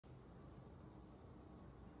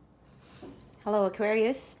Hello,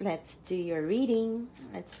 Aquarius. Let's do your reading.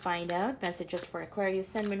 Let's find out messages for Aquarius,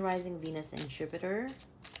 Sun, Moon, Rising, Venus, and Jupiter.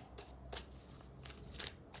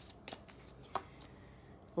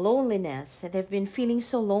 Loneliness. They've been feeling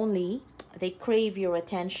so lonely. They crave your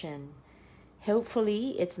attention.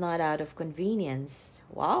 Hopefully, it's not out of convenience.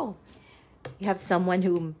 Wow. You have someone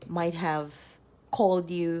who might have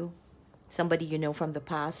called you, somebody you know from the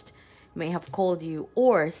past may have called you,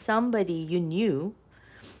 or somebody you knew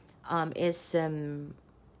is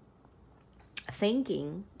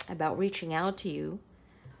thinking about reaching out to you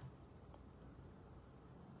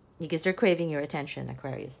because they're craving your attention,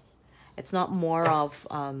 Aquarius. It's not more of,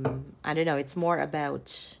 I don't know, it's more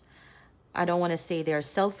about, I don't want to say they're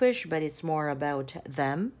selfish, but it's more about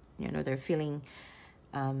them. You know, they're feeling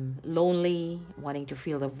lonely, wanting to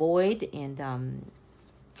fill the void, and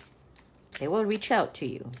they will reach out to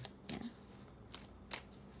you. Yeah?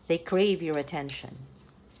 They crave your attention.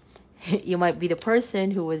 You might be the person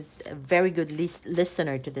who was a very good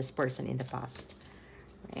listener to this person in the past,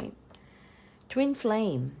 right? Twin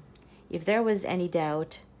flame. If there was any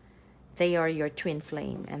doubt, they are your twin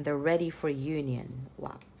flame and they're ready for union.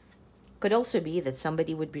 Wow. Could also be that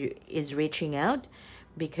somebody is reaching out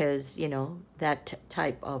because, you know, that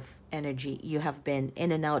type of energy. You have been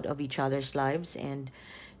in and out of each other's lives, and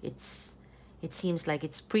it seems like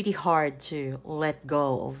it's pretty hard to let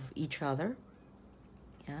go of each other.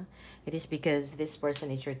 Yeah, it is because this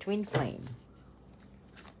person is your twin flame.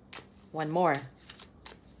 One more.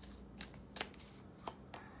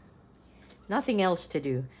 Nothing else to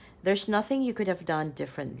do. There's nothing you could have done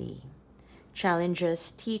differently.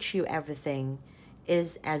 Challenges teach you everything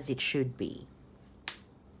is as it should be.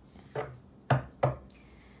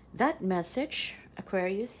 That message,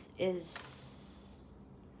 Aquarius, is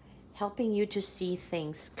helping you to see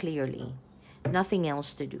things clearly. Nothing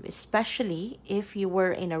else to do, especially if you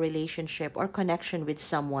were in a relationship or connection with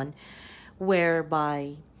someone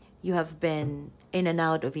whereby you have been in and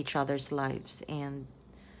out of each other's lives. And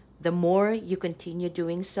the more you continue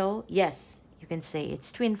doing so, yes, you can say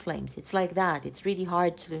it's twin flames. It's like that. It's really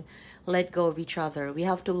hard to let go of each other. We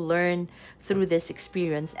have to learn through this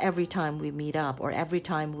experience every time we meet up or every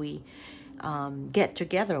time we get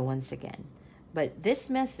together once again. But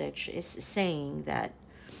this message is saying that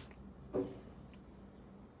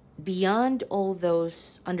beyond all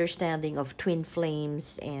those understanding of twin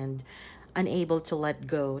flames and unable to let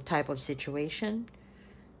go type of situation,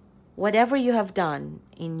 whatever you have done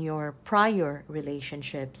in your prior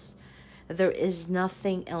relationships, there is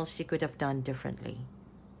nothing else you could have done differently.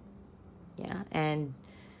 Yeah, and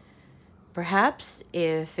perhaps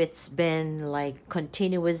if it's been like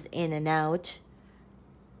continuous in and out,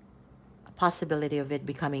 a possibility of it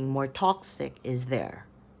becoming more toxic is there.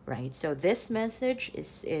 Right? So this message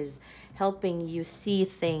is helping you see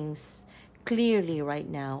things clearly right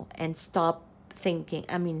now and stop thinking,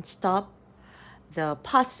 stop the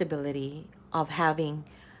possibility of having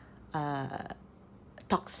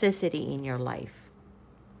toxicity in your life.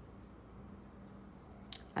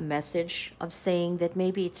 A message of saying that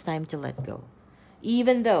maybe it's time to let go.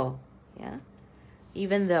 Even though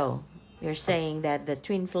you're saying that the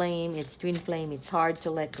twin flame, it's hard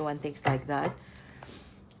to let go and things like that.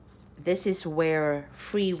 This is where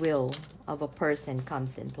free will of a person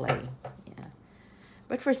comes in play. Yeah.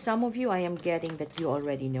 But for some of you, I am getting that you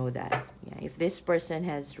already know that. Yeah. If this person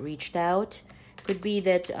has reached out, could be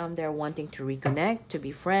that they're wanting to reconnect, to be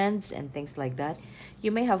friends, and things like that. You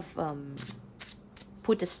may have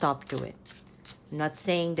put a stop to it. I'm not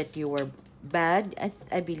saying that you were bad.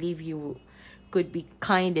 I believe you could be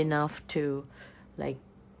kind enough to like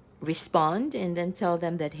respond and then tell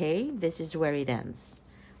them that, hey, this is where it ends.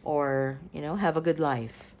 Or, you know, have a good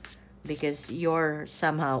life because you're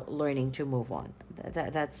somehow learning to move on.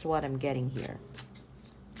 That's what I'm getting here.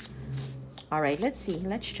 All right, let's see.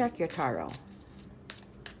 Let's check your tarot.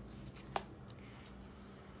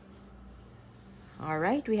 All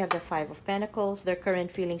right, we have the Five of Pentacles. Their current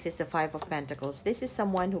feelings is the Five of Pentacles. This is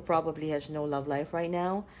someone who probably has no love life right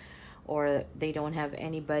now, or they don't have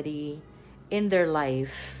anybody in their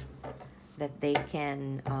life that they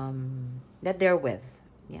can, that they're with.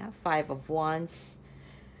 Yeah, Five of Wands.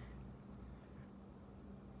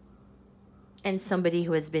 And somebody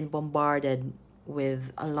who has been bombarded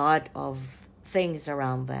with a lot of things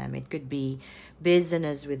around them. It could be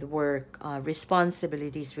business with work,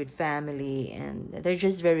 responsibilities with family, and they're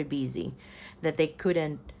just very busy that they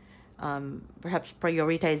couldn't, perhaps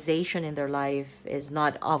prioritization in their life is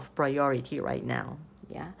not of priority right now.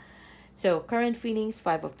 Yeah. So current feelings,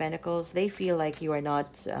 Five of Pentacles, they feel like you are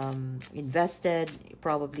not invested.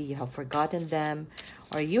 Probably you have forgotten them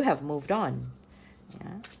or you have moved on.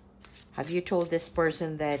 Yeah. Have you told this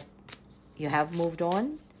person that you have moved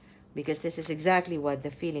on? Because this is exactly what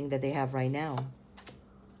the feeling that they have right now.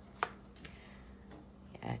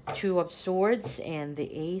 Two of Swords and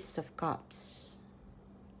the Ace of Cups.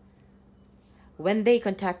 When they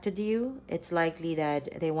contacted you, it's likely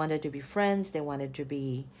that they wanted to be friends. They wanted to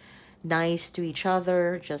be nice to each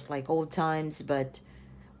other, just like old times. But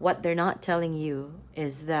what they're not telling you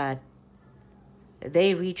is that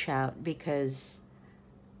they reach out because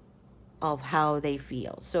of how they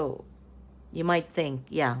feel. So you might think,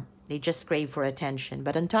 yeah, they just crave for attention.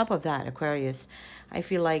 But on top of that, Aquarius, I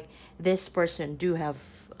feel like this person do have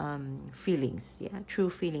feelings, yeah, true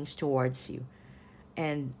feelings towards you.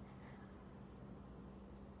 And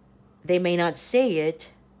they may not say it,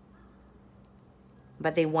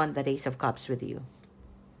 but they want that Ace of Cups with you.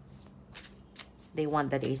 They want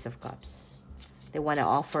that Ace of Cups. They want to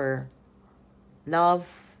offer love,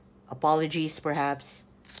 apologies perhaps.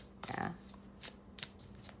 Yeah.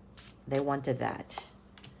 They wanted that.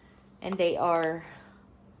 And they are,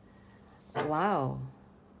 wow.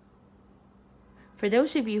 For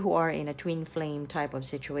those of you who are in a twin flame type of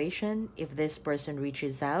situation, if this person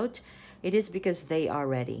reaches out, it is because they are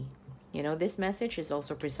ready. You know, this message is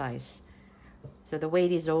also precise. So the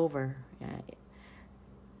wait is over. Yeah.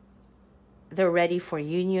 They're ready for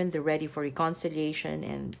union, they're ready for reconciliation,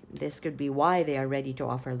 and this could be why they are ready to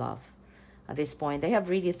offer love. At this point, they have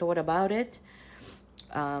really thought about it.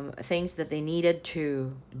 Things that they needed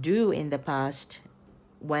to do in the past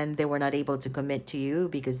when they were not able to commit to you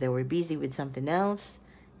because they were busy with something else,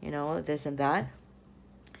 you know, this and that.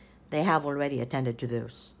 They have already attended to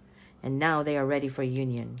those. And now they are ready for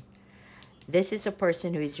union. This is a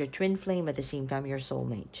person who is your twin flame, at the same time your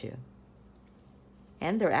soulmate too.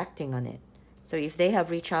 And they're acting on it. So if they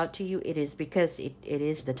have reached out to you, it is because it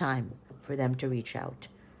is the time for them to reach out.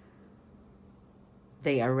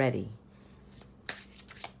 They are ready.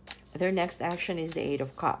 Their next action is the Eight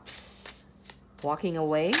of Cups. Walking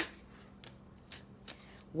away.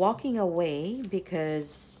 Walking away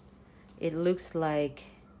because it looks like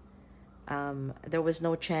there was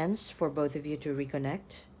no chance for both of you to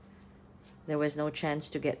reconnect. There was no chance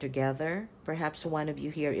to get together. Perhaps one of you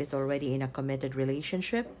here is already in a committed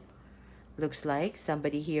relationship. Looks like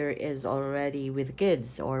somebody here is already with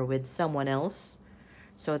kids or with someone else.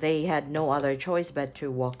 So they had no other choice but to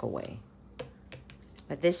walk away.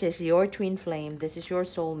 But this is your twin flame. This is your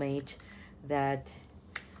soulmate that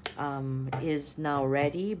is now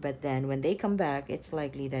ready. But then when they come back, it's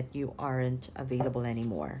likely that you aren't available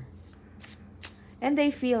anymore. And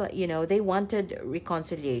they feel, you know, they wanted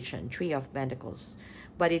reconciliation, Three of Pentacles.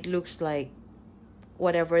 But it looks like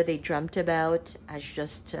whatever they dreamt about has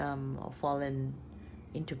just fallen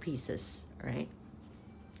into pieces, right?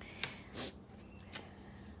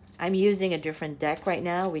 I'm using a different deck right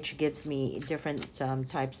now, which gives me different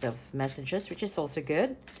types of messages, which is also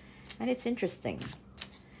good. And it's interesting.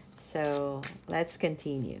 So let's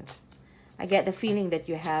continue. I get the feeling that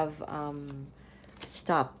you have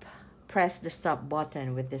press the stop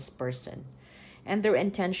button with this person. And their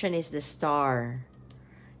intention is the Star.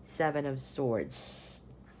 Seven of Swords.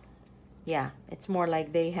 Yeah, it's more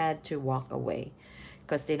like they had to walk away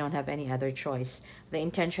because they don't have any other choice. The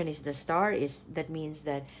intention is the Star. That means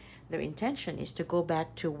that their intention is to go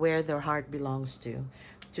back to where their heart belongs to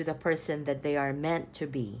the person that they are meant to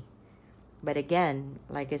be. But again,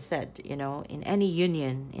 like I said, you know, in any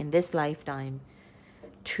union in this lifetime,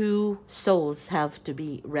 two souls have to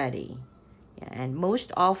be ready. Yeah, and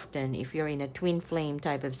most often, if you're in a twin flame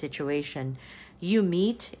type of situation, you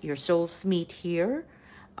meet, your souls meet here,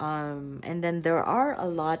 and then there are a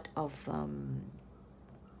lot of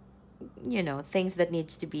you know, things that need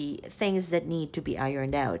to be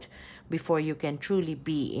ironed out before you can truly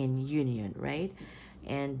be in union, right?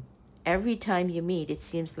 And every time you meet, it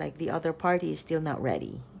seems like the other party is still not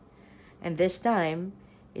ready. And this time,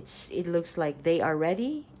 it looks like they are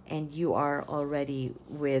ready and you are already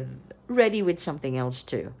ready with something else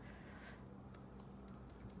too.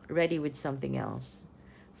 Ready with something else.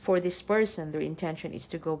 For this person, their intention is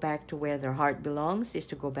to go back to where their heart belongs, is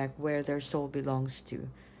to go back where their soul belongs to.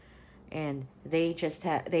 And they just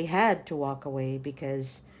had to walk away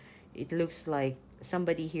because it looks like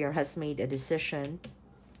somebody here has made a decision.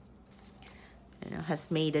 You know, has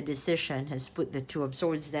made a decision, has put the Two of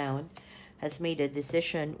Swords down, has made a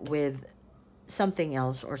decision with something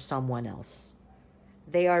else or someone else.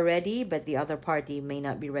 They are ready, but the other party may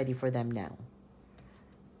not be ready for them now.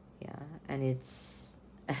 Yeah, and it's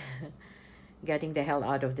getting the hell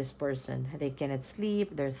out of this person. They cannot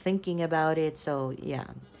sleep, they're thinking about it. So yeah,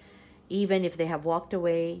 even if they have walked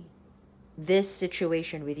away, this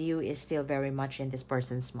situation with you is still very much in this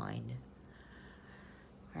person's mind.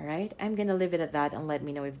 All right, I'm going to leave it at that, and let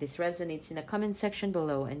me know if this resonates in the comment section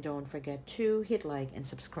below. And don't forget to hit like and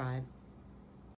subscribe.